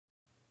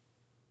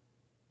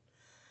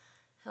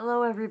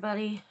Hello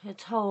everybody,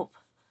 it's Hope.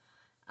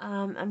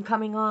 I'm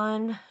coming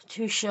on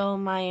to show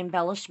my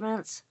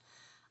embellishments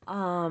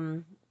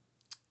um,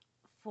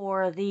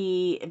 for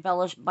the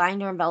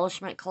binder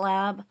embellishment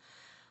collab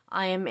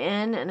I am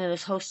in, and it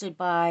is hosted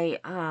by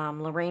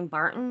Lorraine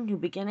Barton, New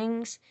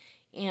Beginnings,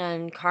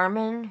 and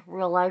Carmen,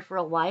 Real Life,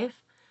 Real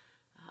Life.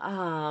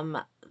 Um,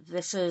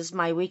 this is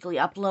my weekly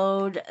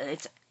upload.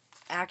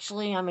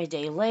 I'm a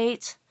day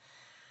late.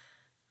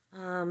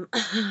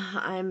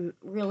 I'm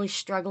really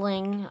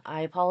struggling.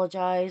 I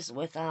apologize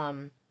with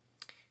some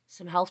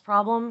health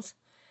problems.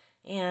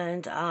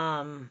 And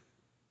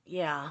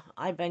yeah,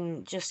 I've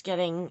been just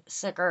getting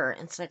sicker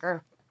and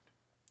sicker.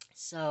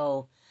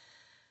 So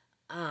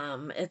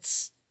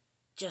it's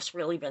just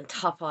really been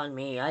tough on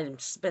me.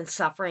 I've been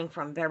suffering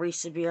from very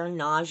severe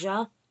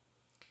nausea,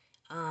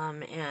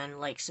 and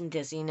like some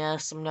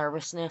dizziness, some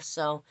nervousness.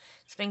 So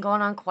it's been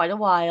going on quite a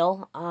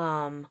while.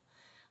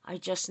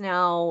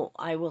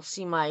 I will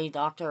see my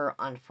doctor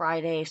on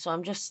Friday. So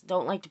I'm just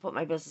don't like to put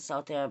my business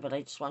out there, but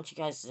I just want you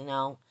guys to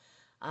know.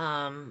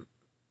 Um,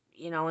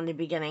 in the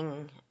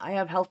beginning, I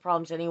have health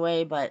problems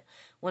anyway, but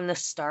when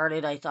this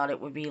started, I thought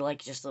it would be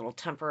like just a little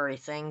temporary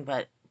thing,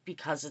 but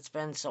because it's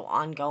been so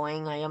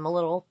ongoing, I am a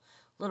little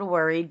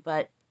worried,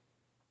 but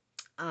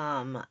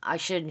I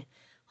should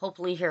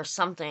hopefully hear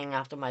something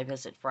after my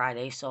visit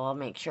Friday, so I'll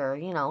make sure,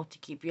 to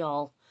keep you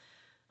all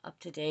up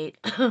to date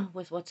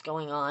with what's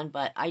going on,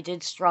 but I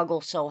did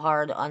struggle so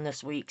hard on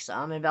this week's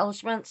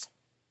embellishments.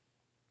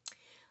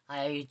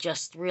 I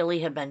just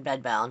really have been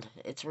bedbound.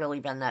 It's really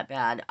been that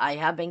bad. I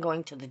have been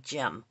going to the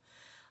gym,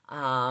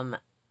 um,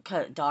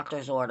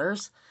 doctor's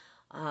orders,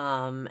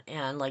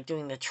 and like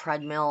doing the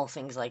treadmill,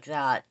 things like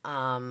that,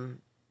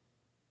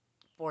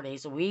 4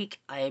 days a week.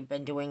 I've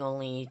been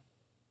doing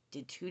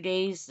did 2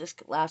 days this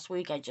last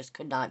week. I just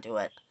could not do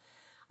it.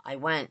 I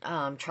went,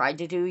 tried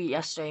to do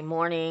yesterday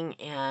morning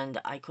and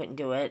I couldn't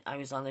do it. I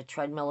was on the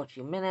treadmill a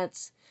few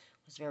minutes,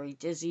 was very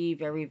dizzy,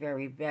 very,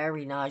 very,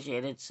 very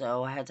nauseated,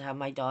 so I had to have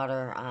my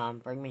daughter,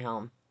 bring me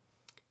home.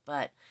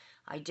 But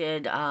I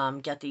did,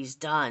 get these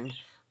done.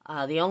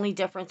 The only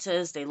difference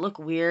is they look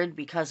weird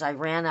because I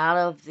ran out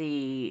of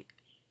the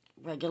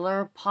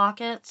regular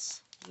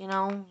pockets,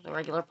 the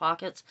regular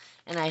pockets,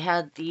 and I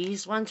had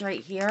these ones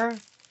right here,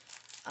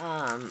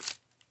 um,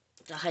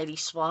 the Heidi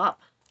Swap,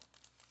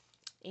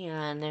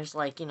 and there's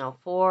like,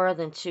 four,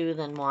 then two,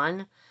 then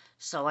one,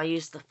 so I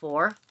used the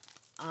four,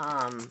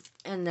 and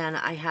then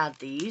I had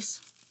these.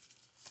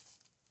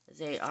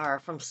 They are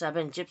from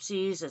Seven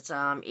Gypsies. It's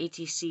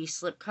ATC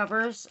slip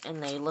covers,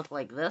 and they look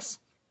like this.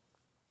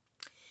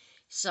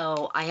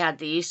 So I had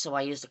these, so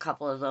I used a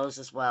couple of those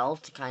as well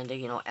to kind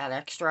of, add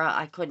extra.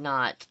 I could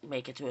not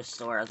make it to a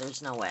store.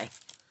 There's no way.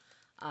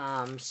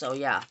 So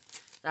yeah,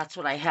 that's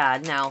what I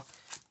had. Now,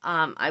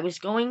 I was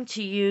going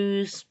to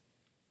use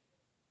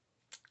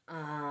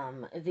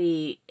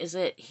is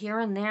it Here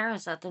and There?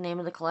 Is that the name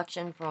of the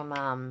collection from,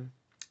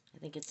 I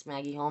think it's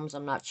Maggie Holmes.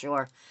 I'm not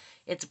sure.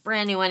 It's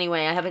brand new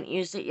anyway. I haven't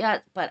used it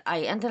yet, but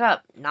I ended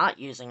up not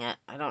using it.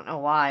 I don't know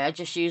why. I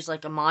just used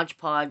like a Mod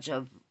Podge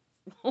of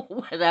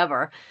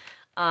whatever.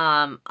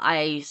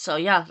 So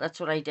yeah, that's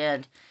what I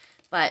did.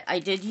 But I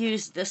did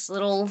use this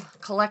little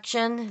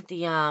collection,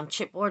 the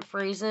chipboard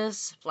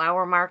phrases,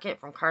 Flower Market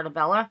from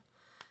Cartabella.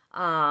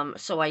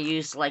 So I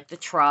used like the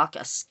truck,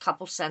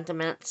 couple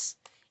sentiments,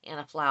 and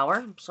a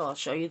flower. So I'll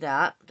show you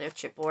that. They're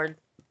chipboard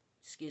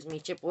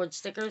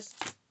stickers.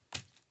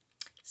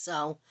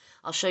 So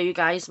I'll show you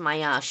guys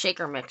my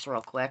shaker mix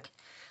real quick.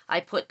 I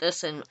put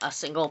this in a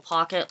single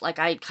pocket, like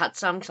I cut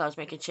some because I was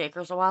making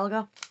shakers a while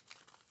ago.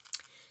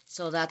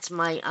 So that's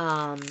my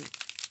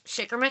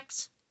shaker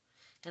mix.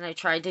 And I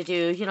tried to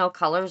do,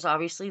 colors,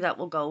 obviously, that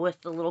will go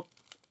with the little,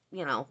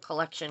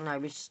 collection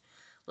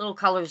little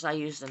colors I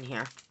used in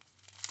here.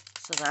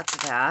 So that's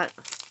that.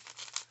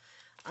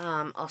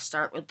 I'll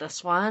start with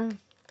this one.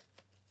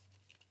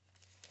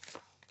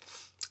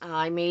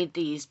 I made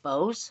these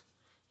bows,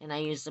 and I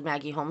used the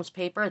Maggie Holmes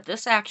paper.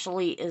 This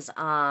actually is,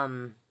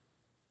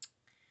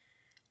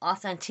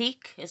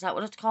 Authentique, is that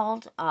what it's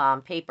called?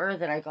 Paper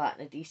that I got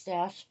in a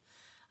D-stash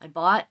I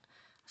bought.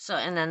 So,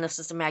 and then this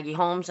is the Maggie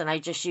Holmes, and I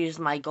just used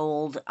my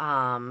gold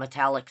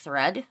metallic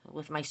thread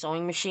with my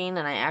sewing machine,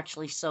 and I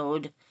actually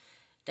sewed,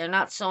 they're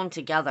not sewn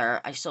together,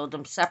 I sewed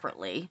them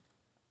separately.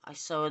 I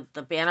sewed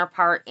the banner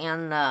part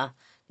and the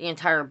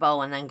entire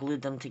bow and then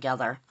glued them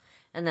together.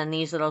 And then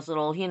these are those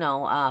little,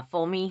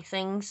 foamy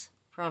things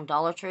from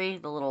Dollar Tree,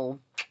 the little,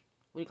 what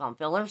do you call them,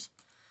 fillers?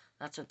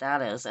 That's what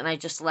that is. And I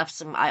just left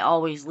some, I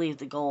always leave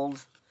the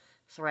gold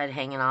thread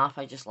hanging off,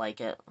 I just like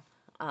it.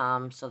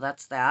 So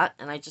that's that,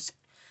 and I just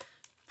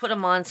put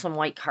them on some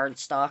white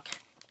cardstock,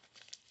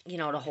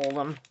 to hold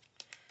them.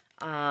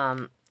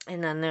 And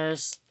then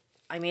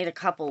I made a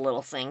couple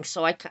little things.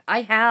 So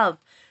I have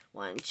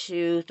 1,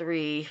 2,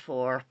 3,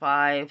 4,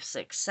 5,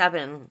 6,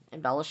 7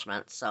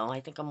 embellishments. So I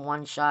think I'm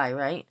one shy,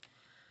 right?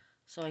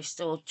 So I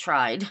still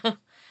tried.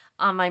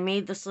 I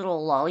made this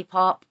little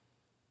lollipop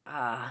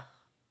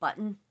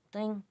button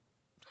thing.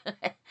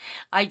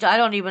 I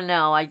don't even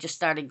know. I just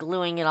started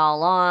gluing it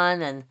all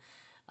on, and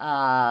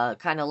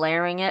kind of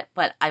layering it,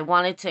 but I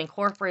wanted to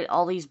incorporate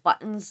all these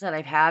buttons that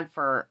I've had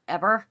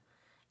forever,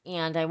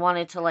 and I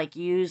wanted to like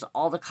use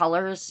all the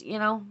colors,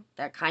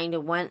 that kind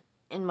of went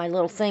in my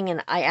little thing,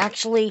 and I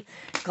actually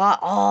got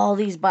all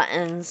these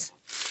buttons.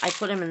 I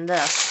put them in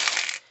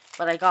this,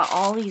 but I got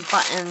all these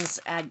buttons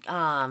at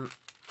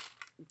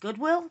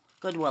Goodwill,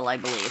 I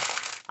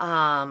believe,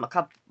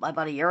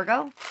 about a year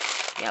ago.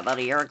 Yeah, about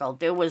a year ago.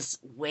 There was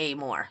way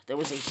more. There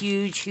was a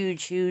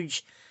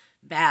huge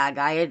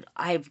bag.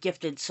 I've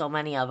gifted so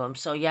many of them.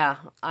 So yeah,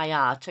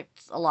 I took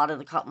a lot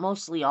of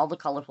mostly all the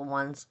colorful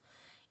ones,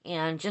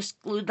 and just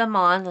glued them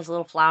on. There's a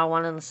little flower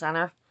one in the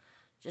center.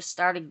 Just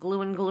started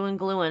gluing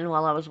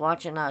while I was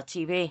watching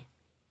TV.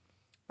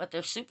 But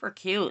they're super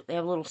cute. They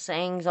have little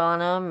sayings on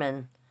them,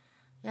 and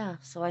yeah,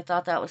 so I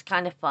thought that was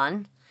kind of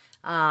fun.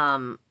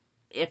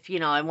 If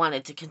I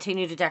wanted to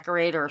continue to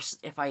decorate, or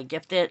if I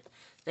gift it,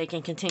 they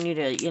can continue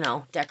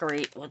to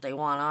decorate what they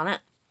want on it.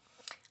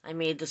 I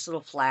made this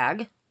little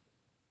flag.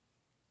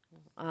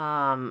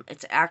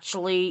 It's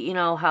actually,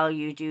 how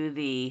you do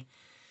the,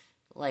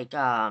 like,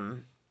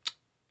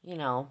 you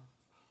know,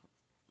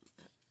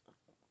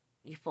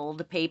 you fold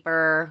the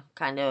paper,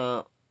 kind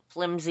of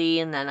flimsy,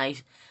 and then I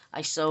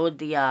sewed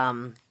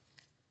the,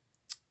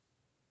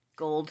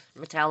 gold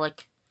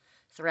metallic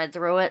thread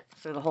through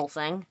the whole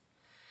thing.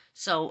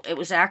 So it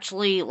was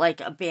actually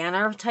like a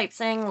banner type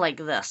thing, like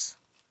this,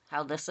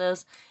 how this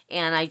is.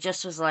 And I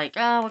just was like,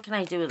 oh, what can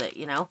I do with it,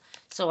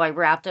 So I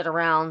wrapped it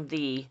around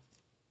the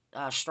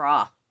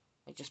straw.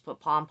 I just put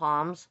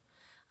pom-poms.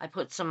 I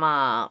put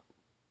some,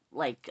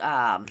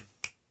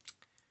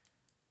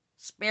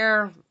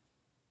 spare,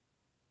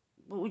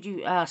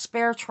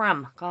 spare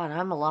trim. God,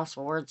 I'm a loss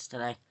for words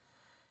today.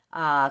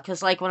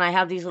 Because, like, when I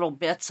have these little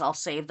bits, I'll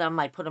save them.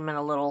 I put them in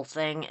a little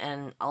thing,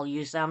 and I'll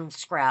use them.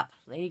 Scrap.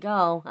 There you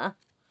go, huh?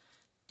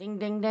 Ding,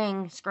 ding,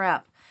 ding.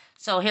 Scrap.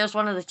 So here's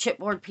one of the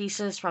chipboard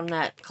pieces from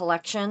that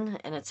collection,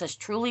 and it says,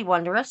 Truly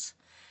Wondrous.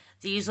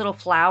 These little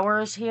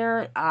flowers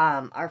here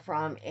are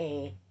from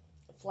a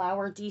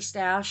flower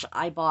de-stash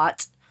I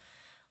bought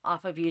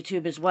off of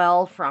YouTube as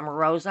well from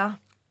Rosa.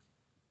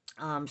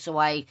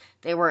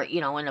 They were,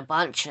 in a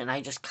bunch, and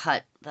I just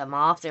cut them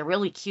off. They're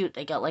really cute.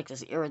 They got like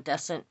this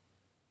iridescent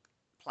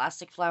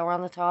plastic flower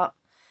on the top.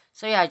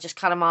 So yeah, I just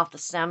cut them off the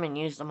stem and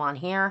used them on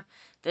here.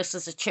 This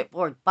is a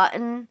chipboard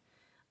button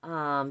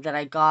that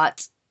I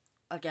got,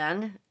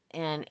 again,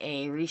 in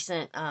a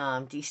recent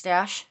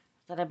de-stash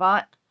that I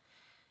bought.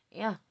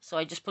 Yeah, so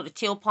I just put a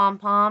teal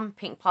pom-pom,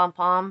 pink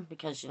pom-pom,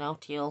 because,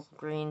 teal,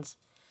 greens.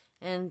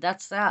 And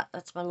that's that.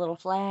 That's my little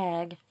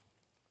flag.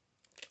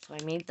 So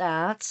I made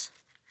that.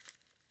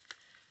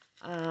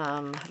 I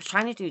was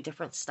trying to do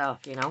different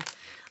stuff,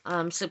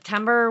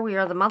 September, we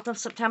are the month of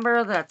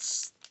September.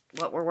 That's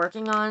what we're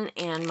working on.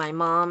 And my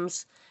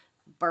mom's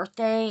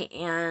birthday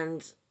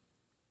and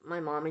my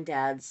mom and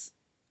dad's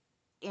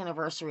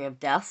anniversary of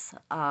death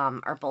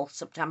are both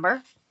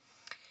September.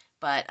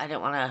 But I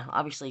didn't want to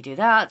obviously do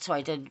that, so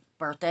I did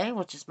birthday,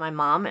 which is my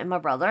mom and my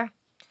brother.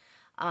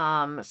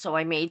 So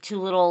I made 2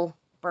 little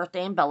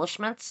birthday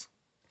embellishments.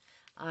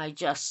 I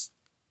just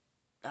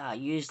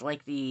used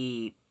like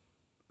the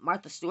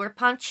Martha Stewart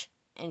punch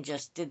and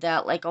just did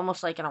that like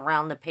almost like an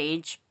around the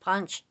page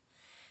punch.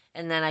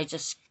 And then I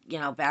just,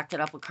 backed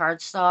it up with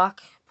cardstock,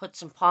 put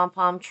some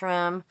pom-pom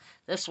trim.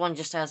 This one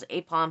just has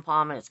a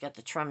pom-pom and it's got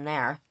the trim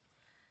there.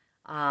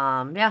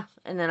 Yeah,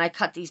 and then I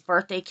cut these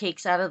birthday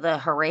cakes out of the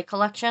Hooray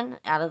collection,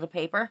 out of the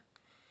paper.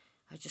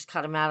 I just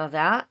cut them out of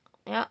that.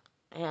 Yeah,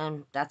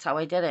 and that's how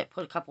I did it.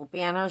 Put a couple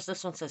banners.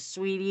 This one says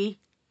Sweetie.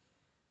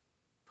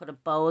 Put a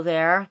bow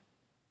there.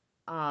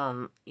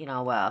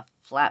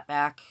 Flat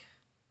back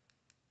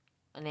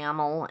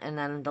enamel, and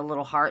then the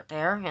little heart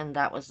there, and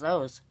that was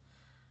those.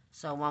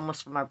 So one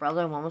was for my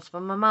brother and one was for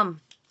my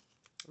mom.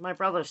 My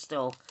brother's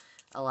still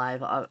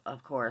alive,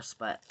 of course,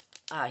 but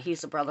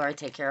he's the brother I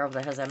take care of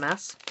that has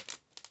MS.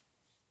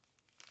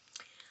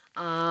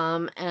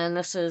 And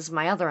this is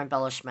my other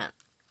embellishment.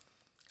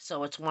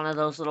 So it's one of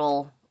those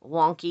little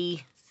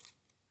wonky,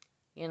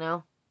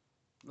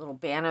 little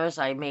banners.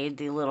 I made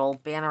the little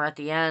banner at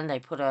the end. I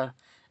put a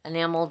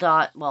enamel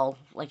dot, well,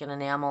 like an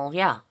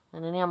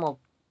enamel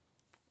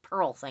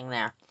pearl thing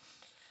there.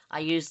 I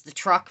used the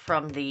truck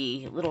from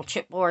the little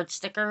chipboard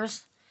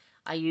stickers.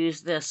 I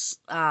used this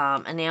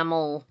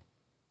enamel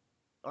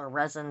or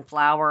resin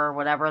flower or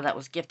whatever that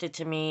was gifted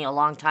to me a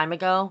long time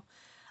ago.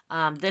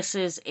 This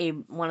is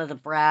one of the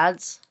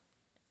brads.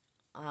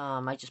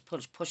 I just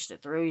pushed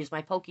it through, used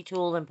my pokey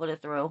tool and put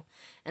it through.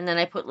 And then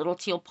I put little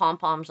teal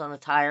pom-poms on the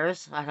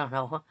tires. I don't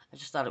know. I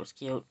just thought it was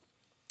cute.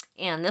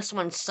 And this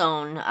one's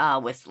sewn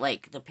with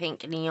like the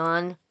pink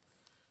neon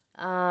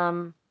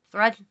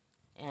thread.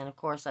 And of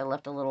course I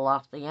left a little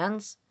off the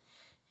ends.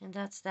 And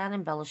that's that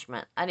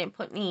embellishment. I didn't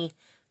put any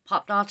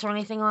pop dots or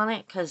anything on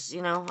it because,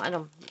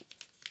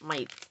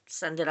 might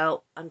send it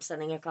out. I'm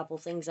sending a couple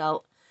things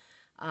out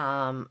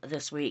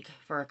this week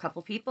for a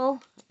couple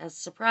people as a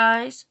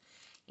surprise.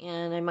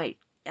 And I might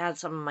add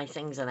some of my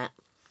things in it.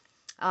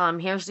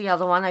 Here's the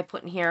other one I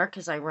put in here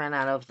because I ran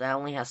out of, that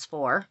only has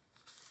 4.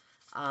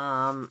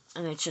 And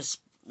it's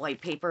just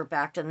white paper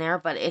backed in there,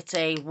 but it's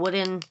a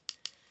wooden,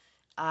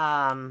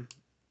 what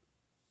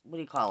do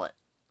you call it?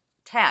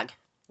 Tag.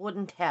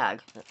 Wooden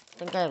tag. I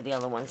think I have the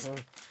other ones.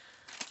 And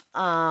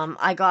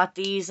I got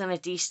these in a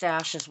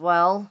D-stash as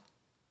well.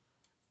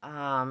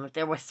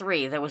 There were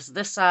 3. There was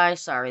this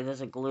size. Sorry,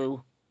 there's a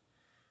glue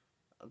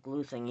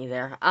thingy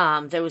there.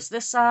 There was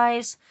this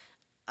size,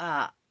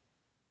 uh,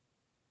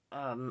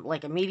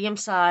 like a medium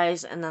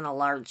size, and then a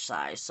large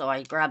size. So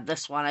I grabbed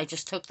this one. I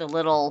just took the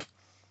little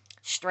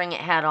string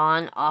it had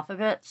on off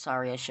of it.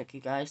 Sorry, I shook you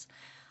guys.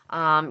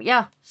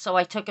 Yeah, so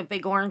I took a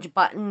big orange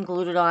button,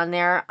 glued it on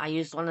there. I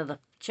used one of the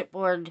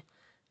chipboard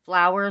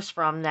flowers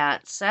from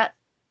that set.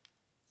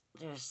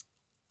 There's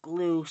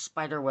glue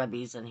spider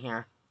webbies in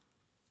here.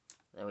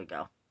 There we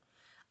go.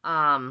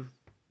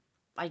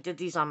 I did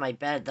these on my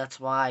bed. That's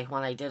why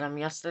when I did them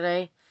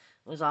yesterday,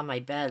 it was on my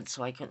bed,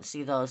 so I couldn't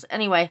see those.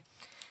 Anyway,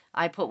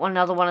 I put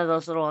another one of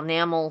those little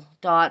enamel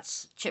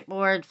dots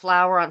chipboard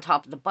flower on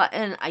top of the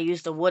button. I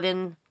used a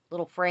wooden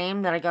little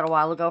frame that I got a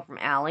while ago from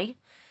Allie.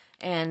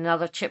 And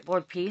another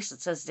chipboard piece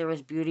that says there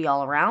is beauty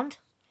all around.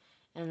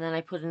 And then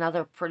I put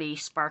another pretty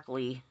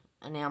sparkly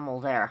enamel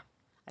there.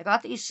 I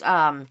got these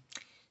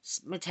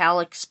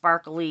metallic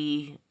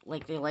sparkly,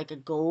 like they're like a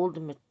gold,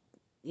 in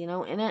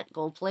it,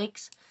 gold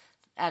flakes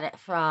at it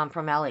from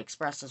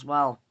AliExpress as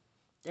well.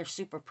 They're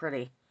super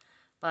pretty.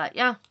 But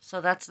yeah,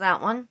 so that's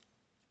that one.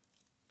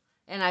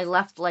 And I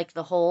left like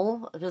the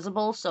hole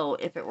visible, so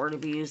if it were to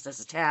be used as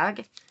a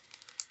tag.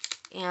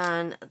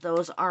 And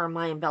those are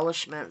my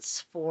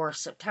embellishments for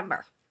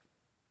September.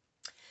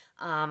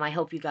 I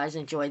hope you guys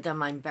enjoyed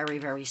them. I'm very,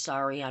 very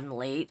sorry I'm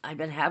late. I've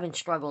been having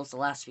struggles the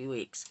last few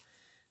weeks.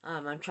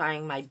 I'm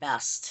trying my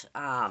best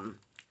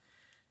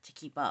to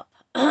keep up.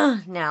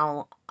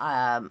 Now,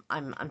 I'm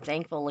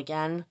thankful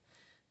again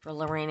for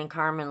Lorraine and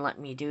Carmen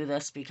letting me do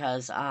this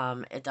because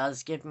it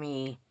does give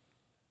me,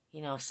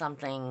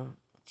 something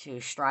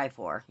to strive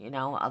for,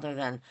 other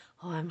than,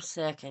 oh, I'm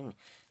sick. And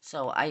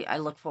so I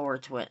look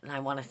forward to it. And I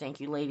want to thank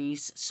you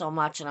ladies so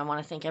much. And I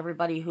want to thank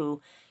everybody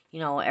who,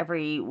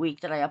 every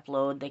week that I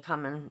upload, they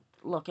come and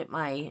look at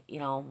my,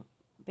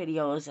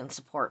 videos and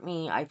support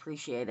me. I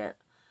appreciate it.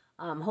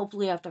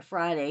 Hopefully after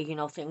Friday,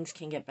 things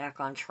can get back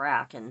on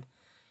track and,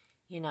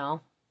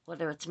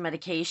 whether it's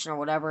medication or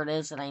whatever it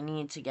is that I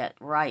need to get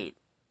right,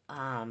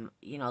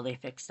 they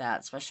fix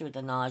that, especially with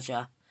the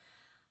nausea.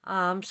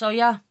 So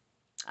yeah,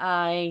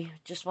 I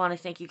just want to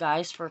thank you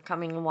guys for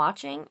coming and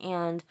watching,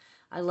 and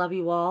I love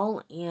you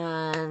all,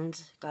 and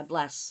God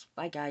bless.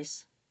 Bye,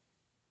 guys.